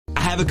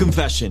have a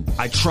confession.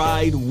 I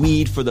tried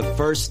weed for the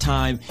first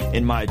time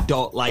in my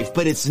adult life,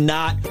 but it's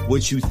not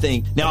what you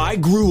think. Now, I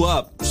grew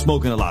up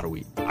smoking a lot of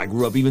weed. I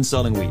grew up even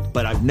selling weed,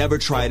 but I've never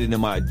tried it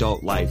in my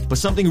adult life. But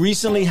something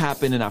recently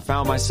happened and I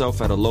found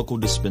myself at a local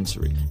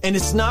dispensary. And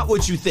it's not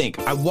what you think.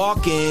 I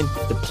walk in,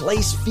 the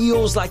place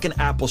feels like an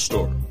Apple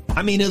store.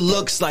 I mean, it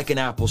looks like an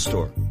Apple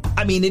store.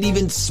 I mean, it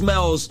even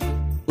smells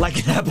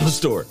like an Apple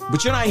store.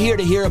 But you're not here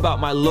to hear about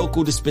my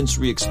local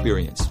dispensary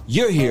experience.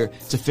 You're here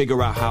to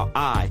figure out how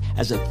I,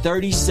 as a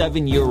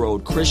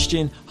 37-year-old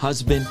Christian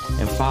husband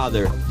and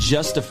father,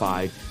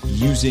 justified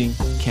using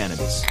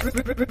cannabis.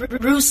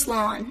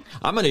 Ruslan.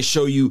 I'm going to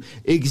show you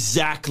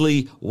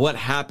exactly what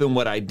happened,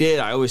 what I did.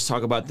 I always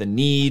talk about the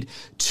need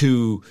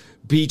to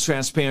be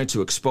transparent,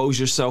 to expose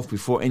yourself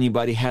before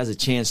anybody has a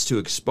chance to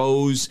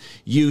expose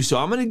you. So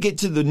I'm going to get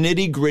to the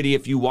nitty gritty.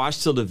 If you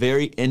watch till the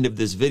very end of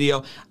this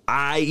video,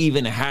 I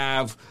even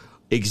have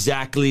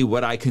exactly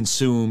what I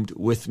consumed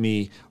with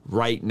me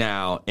right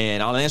now.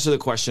 And I'll answer the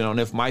question on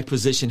if my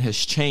position has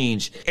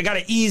changed. I got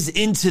to ease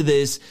into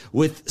this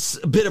with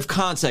a bit of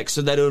context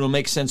so that it'll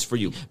make sense for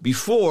you.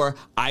 Before,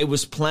 I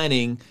was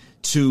planning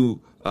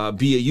to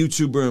be a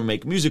YouTuber and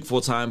make music full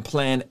time.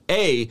 Plan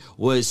A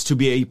was to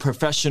be a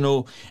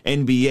professional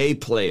NBA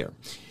player.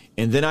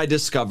 And then I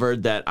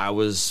discovered that I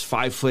was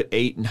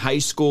 5'8" in high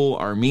school,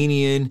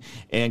 Armenian,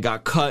 and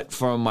got cut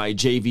from my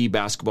JV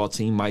basketball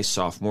team my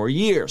sophomore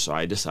year. So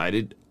I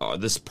decided,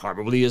 this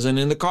probably isn't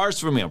in the cards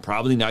for me. I'm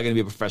probably not going to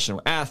be a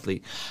professional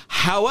athlete.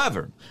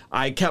 However,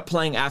 I kept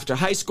playing after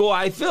high school.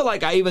 I feel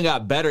like I even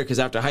got better because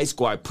after high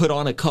school, I put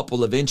on a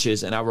couple of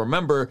inches. And I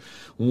remember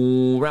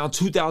around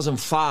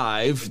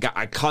 2005,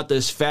 I caught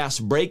this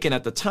fast break. And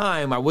at the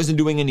time, I wasn't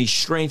doing any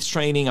strength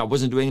training. I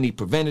wasn't doing any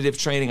preventative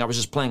training. I was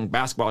just playing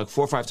basketball like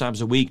 4 or 5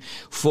 times a week,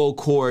 full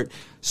court,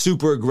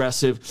 super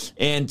aggressive,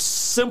 and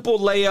simple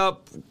layup.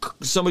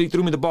 Somebody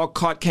threw me the ball,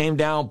 caught, came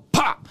down,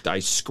 pop. I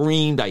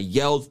screamed, I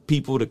yelled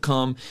people to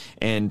come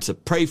and to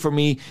pray for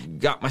me,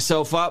 got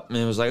myself up, and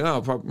it was like,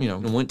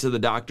 went to the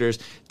doctors,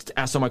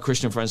 asked all my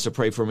Christian friends to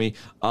pray for me,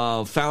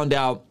 found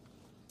out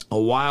a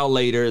while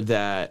later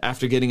that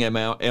after getting an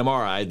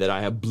MRI that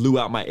I had blew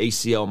out my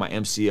ACL, my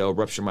MCL,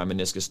 ruptured my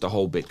meniscus, the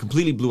whole bit,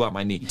 completely blew out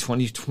my knee.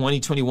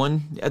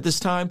 2021 at this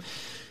time.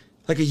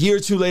 Like a year or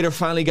two later,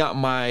 finally got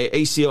my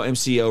ACL,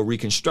 MCL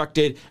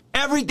reconstructed.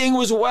 Everything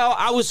was well.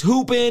 I was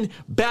hooping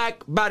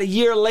back about a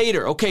year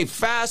later. Okay,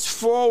 fast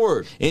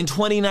forward. In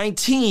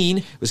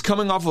 2019, was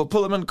coming off of a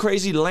pull-up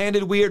crazy,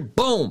 landed weird,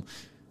 boom.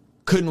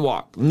 Couldn't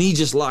walk. Knee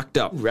just locked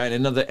up. Ran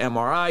another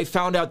MRI.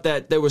 Found out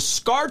that there was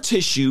scar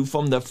tissue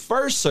from the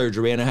first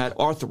surgery, and I had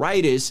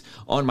arthritis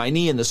on my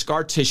knee, and the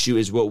scar tissue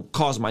is what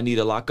caused my knee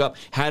to lock up.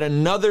 Had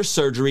another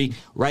surgery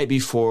right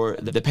before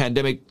the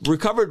pandemic.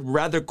 Recovered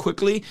rather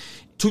quickly.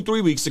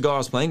 2-3 weeks ago, I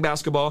was playing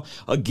basketball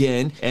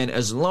again, and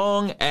as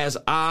long as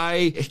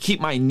I keep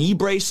my knee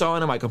brace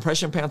on and my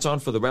compression pants on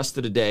for the rest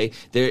of the day,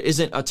 there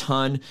isn't a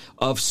ton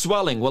of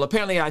swelling. Well,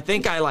 apparently, I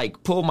think I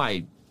pulled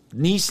my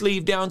knee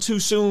sleeve down too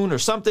soon or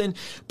something,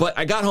 but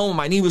I got home,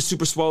 my knee was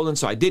super swollen,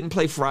 so I didn't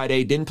play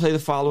Friday, didn't play the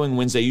following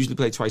Wednesday, usually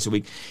play twice a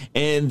week,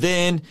 and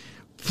then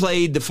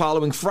played the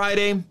following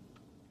Friday.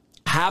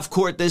 Half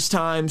court this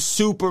time,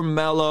 super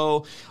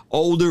mellow,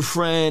 older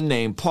friend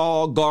named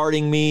Paul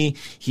guarding me.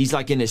 He's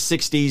like in his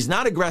 60s,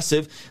 not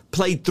aggressive.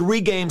 Played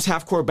 3 games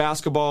half court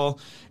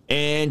basketball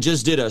and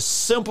just did a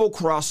simple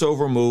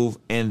crossover move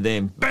and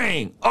then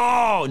bang,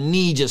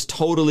 knee just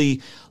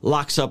totally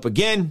locks up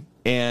again.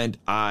 And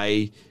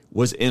I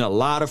was in a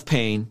lot of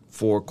pain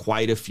for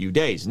quite a few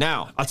days.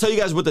 Now, I'll tell you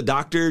guys what the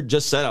doctor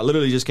just said. I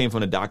literally just came from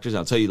the doctors. And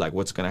I'll tell you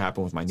what's going to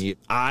happen with my knee.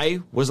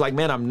 I was like,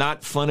 man, I'm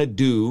not finna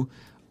do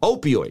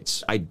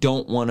opioids. I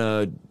don't want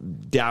to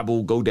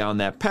go down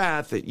that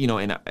path,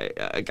 and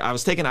I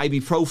was taking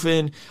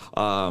ibuprofen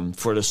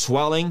for the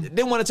swelling.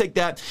 Didn't want to take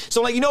that.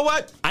 So I'm like, you know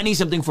what? I need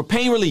something for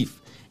pain relief.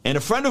 And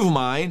a friend of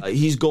mine,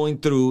 he's going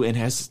through and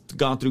has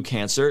gone through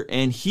cancer,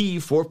 and he,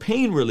 for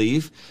pain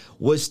relief,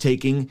 was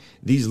taking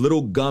these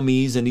little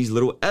gummies and these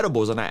little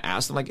edibles. And I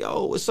asked him,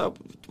 yo, what's up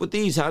with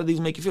these? How do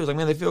these make you feel? He's like,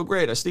 man, they feel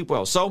great. I sleep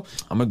well. So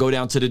I'm going to go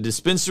down to the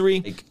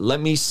dispensary.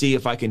 Let me see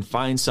if I can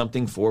find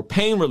something for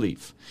pain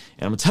relief.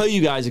 And I'm going to tell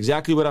you guys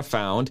exactly what I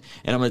found.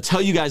 And I'm going to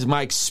tell you guys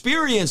my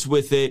experience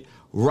with it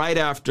right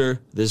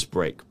after this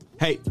break.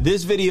 Hey,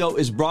 this video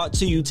is brought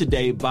to you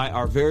today by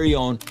our very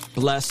own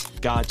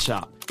Blessed God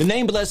Shop. The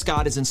name Blessed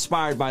God is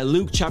inspired by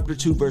Luke chapter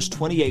 2, verse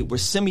 28, where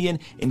Simeon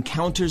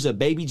encounters a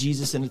baby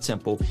Jesus in the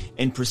temple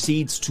and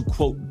proceeds to,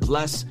 quote,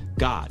 bless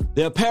God.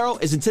 The apparel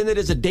is intended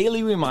as a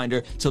daily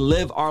reminder to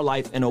live our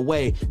life in a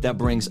way that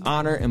brings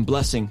honor and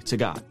blessing to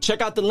God.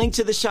 Check out the link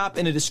to the shop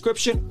in the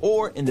description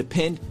or in the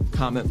pinned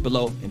comment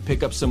below and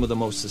pick up some of the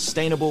most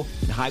sustainable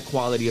and high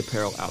quality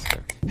apparel out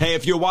there. Hey,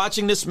 if you're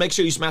watching this, make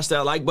sure you smash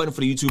that like button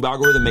for the YouTube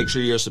algorithm. Make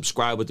sure you're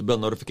subscribed with the bell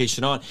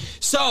notification on.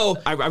 So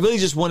I really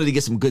just wanted to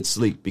get some good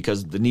sleep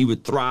because the knee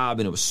would throb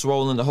and it was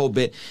swollen the whole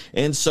bit.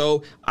 And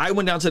so I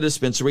went down to the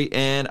dispensary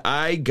and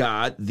I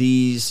got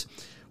these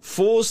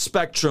full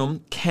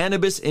spectrum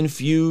cannabis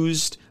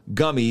infused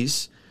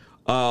gummies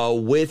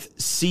with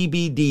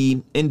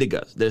CBD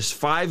indica. There's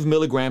 5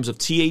 milligrams of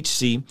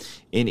THC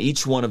in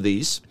each one of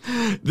these.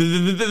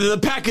 The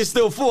pack is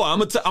still full. I'm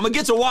gonna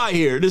get to why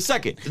here in a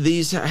second.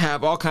 These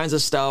have all kinds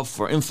of stuff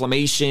for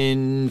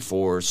inflammation,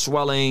 for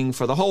swelling,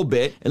 for the whole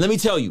bit. And let me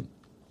tell you,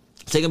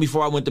 take them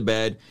before I went to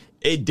bed.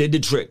 It did the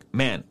trick.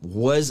 Man,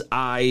 was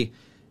I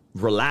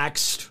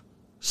relaxed,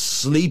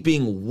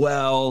 sleeping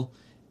well,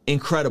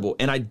 incredible.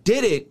 And I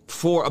did it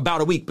for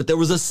about a week, but there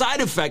was a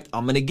side effect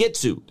I'm going to get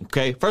to,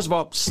 okay? First of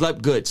all,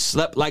 slept good,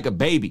 slept like a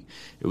baby.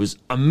 It was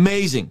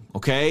amazing,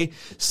 okay?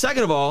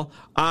 Second of all,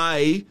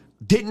 I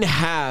didn't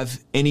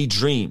have any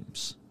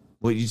dreams.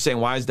 Well, you're saying,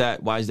 why does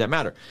that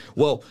matter?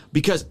 Well,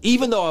 because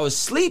even though I was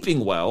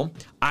sleeping well,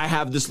 I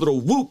have this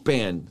little Whoop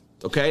band,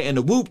 okay? And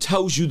the Whoop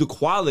tells you the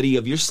quality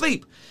of your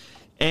sleep.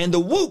 And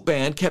the Whoop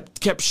band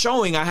kept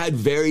showing I had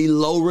very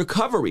low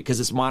recovery because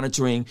it's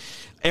monitoring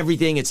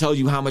everything. It tells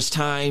you how much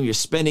time you're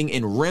spending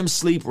in REM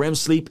sleep. REM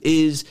sleep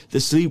is the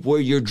sleep where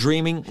you're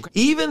dreaming.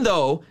 Even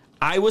though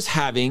I was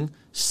having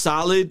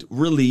solid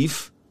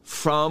relief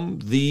from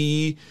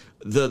the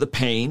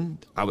pain,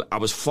 I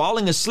was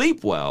falling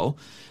asleep well,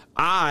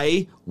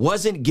 I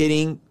wasn't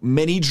getting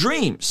many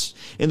dreams.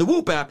 In the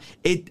Whoop app,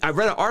 I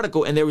read an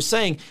article and they were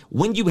saying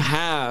when you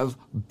have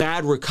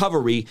bad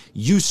recovery,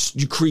 you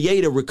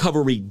create a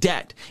recovery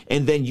debt,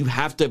 and then you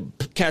have to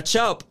catch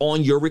up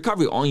on your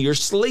recovery, on your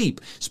sleep,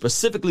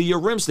 specifically your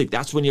REM sleep.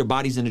 That's when your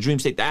body's in a dream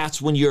state.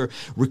 That's when you're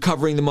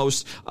recovering the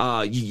most.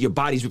 Your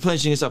body's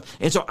replenishing itself.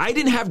 And so I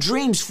didn't have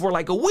dreams for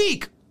like a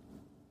week.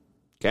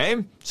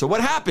 Okay, so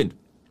what happened?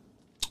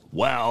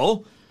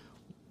 Well,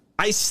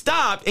 I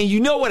stopped, and you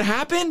know what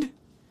happened?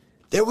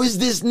 There was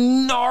this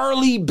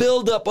gnarly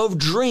buildup of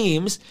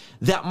dreams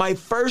that my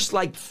first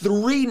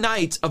 3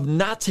 nights of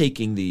not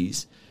taking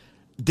these,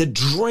 the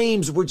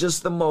dreams were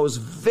just the most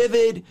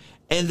vivid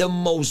and the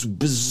most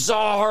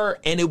bizarre,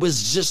 and it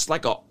was just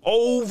like an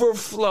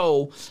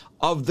overflow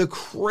of the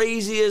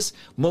craziest,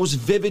 most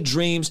vivid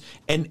dreams,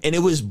 and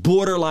it was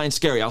borderline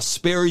scary. I'll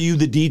spare you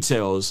the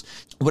details.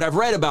 What I've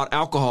read about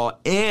alcohol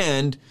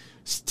and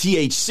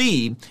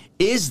THC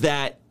is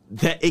that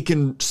it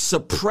can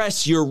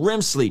suppress your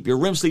REM sleep. Your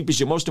REM sleep is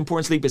your most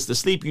important sleep. It's the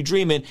sleep you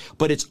dream in,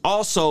 but it's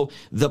also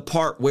the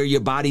part where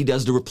your body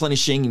does the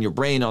replenishing in your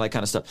brain, all that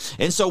kind of stuff.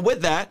 And so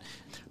with that,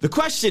 the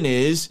question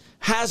is,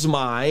 has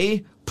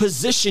my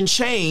position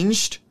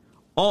changed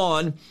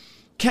on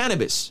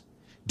cannabis?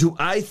 Do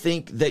I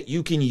think that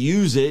you can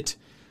use it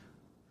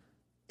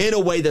in a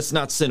way that's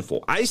not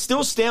sinful? I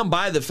still stand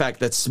by the fact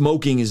that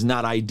smoking is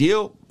not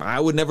ideal. I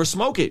would never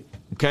smoke it.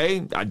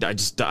 Okay, I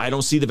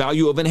don't see the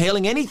value of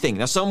inhaling anything.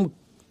 Now, some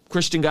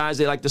Christian guys,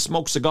 they like to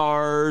smoke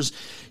cigars,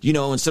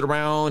 and sit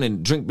around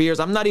and drink beers.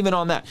 I'm not even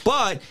on that.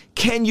 But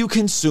can you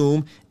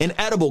consume an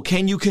edible?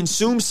 Can you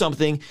consume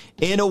something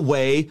in a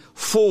way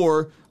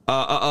for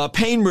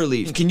pain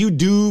relief? Can you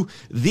do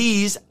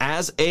these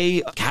as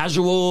a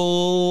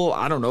casual,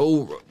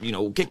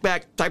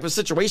 kickback type of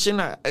situation,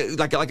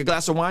 like a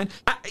glass of wine?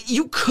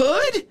 You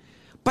could,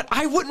 but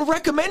I wouldn't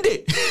recommend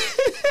it.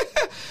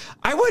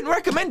 I wouldn't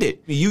recommend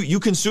it. You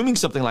consuming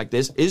something like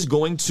this is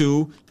going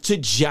to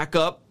jack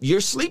up your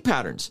sleep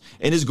patterns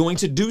and is going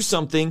to do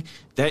something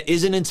that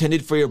isn't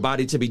intended for your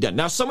body to be done.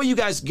 Now, some of you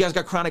guys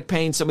got chronic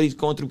pain, somebody's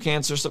going through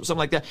cancer, something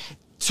like that.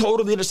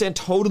 Totally understand,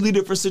 totally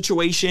different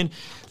situation.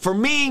 For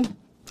me,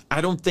 I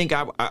don't think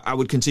I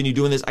would continue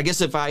doing this. I guess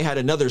if I had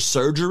another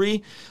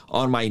surgery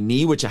on my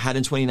knee, which I had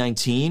in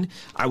 2019,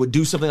 I would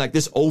do something like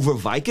this over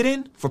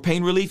Vicodin for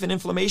pain relief and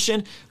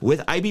inflammation with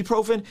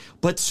ibuprofen.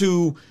 But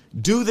to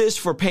do this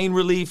for pain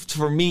relief,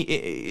 for me,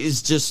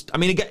 is just,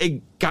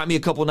 it got me a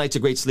couple nights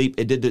of great sleep.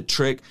 It did the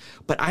trick.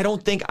 But I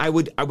don't think I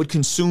would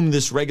consume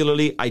this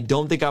regularly. I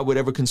don't think I would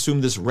ever consume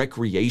this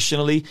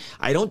recreationally.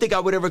 I don't think I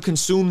would ever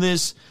consume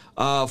this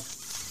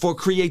for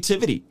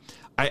creativity.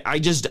 I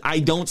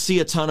don't see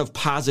a ton of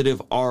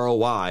positive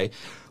ROI.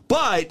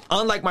 But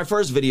unlike my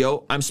first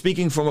video, I'm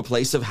speaking from a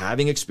place of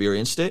having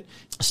experienced it,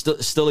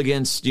 still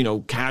against,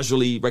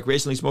 casually,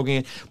 recreationally smoking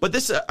it. But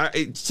this,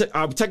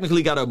 I've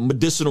technically got a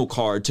medicinal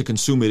card to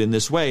consume it in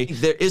this way.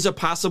 There is a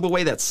possible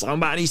way that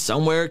somebody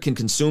somewhere can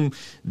consume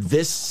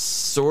this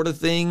sort of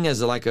thing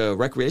as a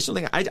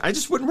recreational thing. I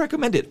just wouldn't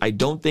recommend it. I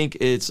don't think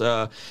it's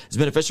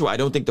beneficial. I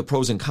don't think the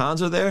pros and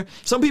cons are there.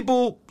 Some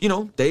people,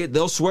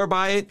 they'll swear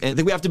by it. And I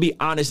think we have to be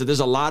honest that there's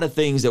a lot of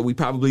things that we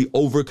probably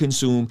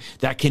overconsume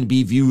that can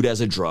be viewed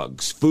as a drug.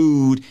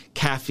 Food,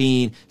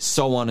 caffeine,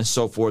 so on and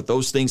so forth.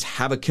 Those things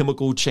have a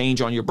chemical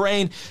change on your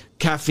brain.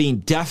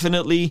 Caffeine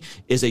definitely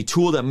is a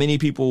tool that many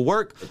people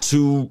work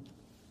to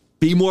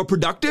be more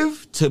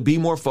productive, to be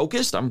more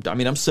focused.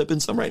 I'm sipping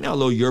some right now, a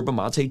little yerba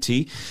mate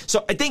tea.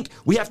 So I think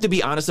we have to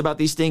be honest about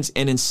these things.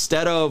 And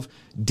instead of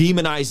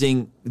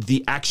demonizing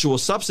the actual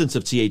substance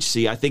of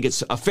THC, I think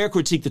it's a fair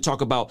critique to talk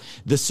about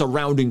the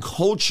surrounding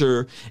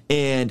culture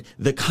and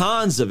the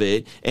cons of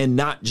it and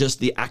not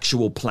just the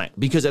actual plant.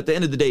 Because at the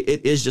end of the day,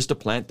 it is just a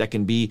plant that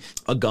can be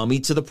a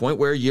gummy to the point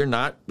where you're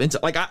not into,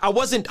 I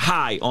wasn't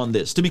high on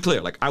this, to be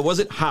clear. I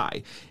wasn't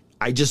high.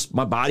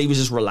 My body was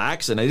just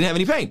relaxed and I didn't have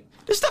any pain.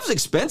 This stuff's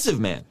expensive,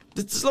 man.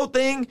 This little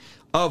thing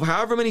of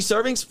however many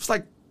servings, it's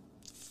like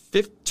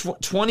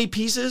 20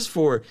 pieces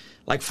for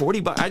like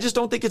 $40. I just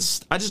don't think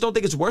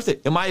it's worth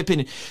it, in my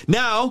opinion.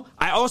 Now,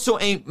 I also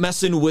ain't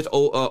messing with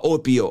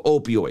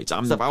opioids.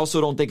 I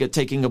also don't think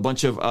taking a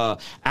bunch of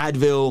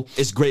Advil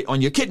is great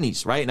on your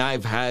kidneys, right? And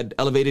I've had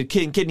elevated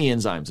kidney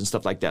enzymes and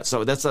stuff like that.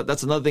 So that's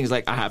another thing is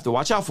like I have to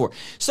watch out for.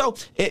 So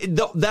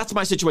that's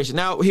my situation.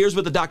 Now, here's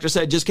what the doctor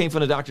said. Just came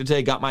from the doctor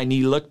today, got my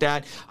knee looked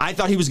at. I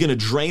thought he was going to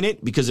drain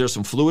it because there's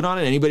some fluid on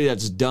it. Anybody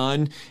that's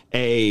done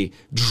a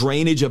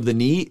drainage of the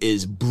knee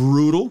is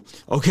brutal,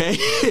 okay?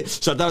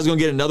 So I thought I was going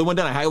to get another one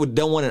done. I had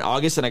done one in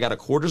August, and I got a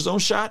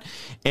cortisone shot,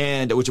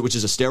 and which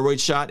is a steroid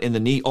shot in the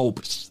knee. Oh,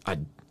 I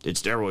did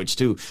steroids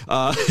too.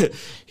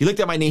 He looked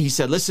at my knee. He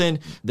said, "Listen,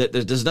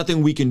 there's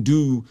nothing we can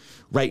do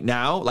right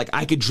now. Like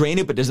I could drain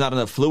it, but there's not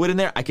enough fluid in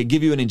there. I could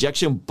give you an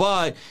injection,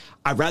 but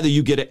I'd rather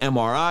you get an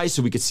MRI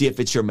so we could see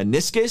if it's your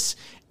meniscus,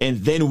 and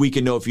then we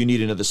can know if you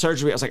need another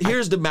surgery." I was like,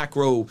 here's the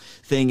macro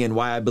thing and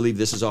why I believe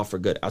this is all for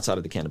good outside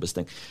of the cannabis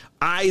thing.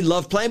 I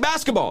love playing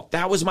basketball.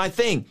 That was my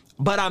thing,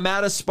 but I'm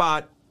at a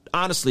spot,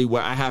 honestly,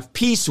 where I have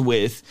peace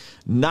with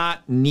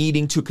not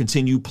needing to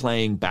continue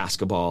playing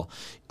basketball,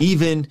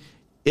 even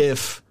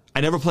if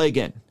I never play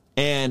again.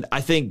 And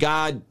I think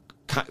God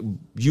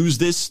used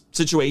this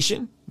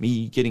situation,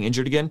 me getting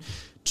injured again,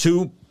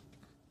 to,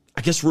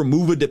 I guess,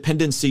 remove a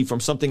dependency from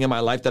something in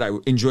my life that I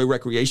enjoy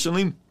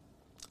recreationally.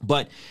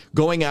 But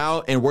going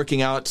out and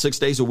working out 6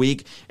 days a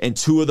week, and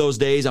 2 of those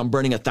days I'm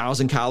burning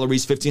 1,000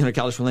 calories, 1,500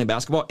 calories from playing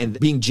basketball, and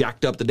being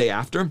jacked up the day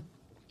after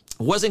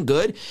wasn't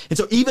good. And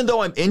so even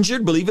though I'm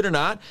injured, believe it or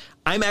not,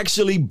 I'm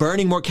actually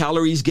burning more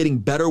calories, getting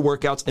better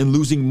workouts, and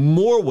losing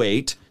more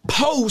weight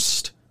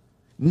post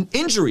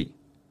injury.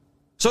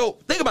 So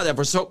think about that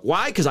for a second.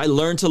 Why? Because I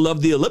learned to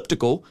love the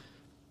elliptical,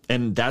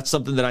 and that's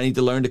something that I need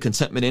to learn to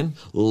contentment in.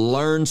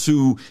 Learn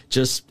to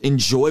just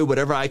enjoy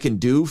whatever I can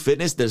do.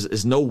 Fitness,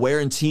 there's no wear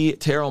and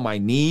tear on my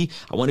knee.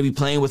 I want to be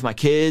playing with my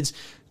kids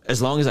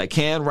as long as I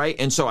can, right?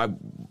 And so I'm,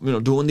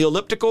 doing the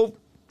elliptical,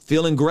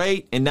 feeling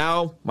great, and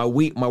now my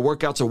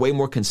workouts are way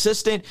more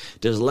consistent.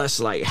 There's less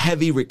like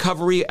heavy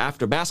recovery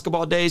after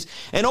basketball days,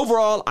 and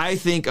overall, I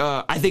think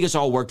it's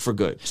all worked for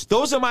good.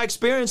 Those are my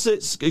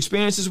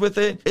experiences with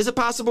it. Is it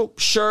possible?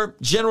 Sure.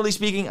 Generally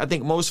speaking, I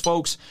think most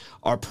folks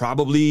are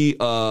probably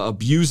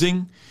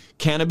abusing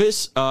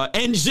cannabis,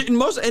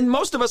 and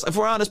most of us, if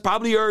we're honest,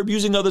 probably are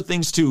abusing other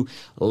things too.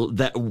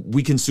 That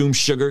we consume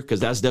sugar, because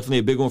that's definitely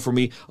a big one for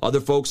me. Other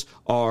folks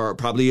are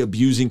probably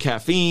abusing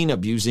caffeine,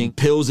 abusing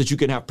pills that you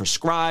can have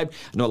prescribed.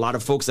 I know a lot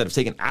of folks that have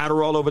taken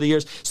Adderall over the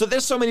years. So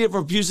there's so many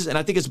different abuses, and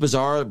I think it's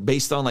bizarre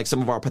based on like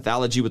some of our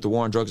pathology with the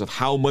war on drugs of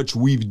how much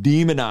we've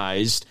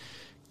demonized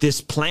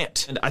this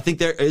plant. And I think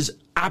there is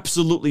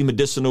absolutely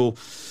medicinal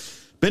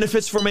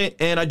benefits from it,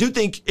 and I do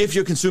think if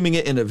you're consuming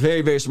it in a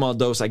very, very small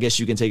dose, I guess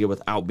you can take it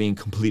without being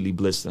completely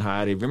blitzed and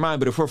high out of your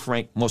mind. But if we're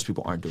frank, most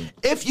people aren't doing it.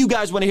 If you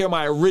guys want to hear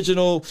my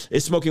original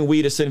Is Smoking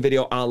Weed a Sin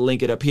video, I'll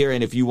link it up here.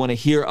 And if you want to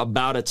hear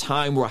about a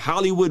time where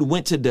Hollywood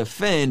went to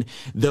defend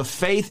the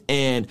faith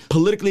and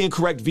politically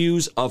incorrect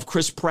views of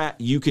Chris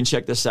Pratt, you can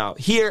check this out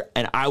here,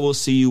 and I will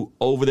see you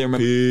over there.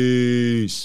 Peace.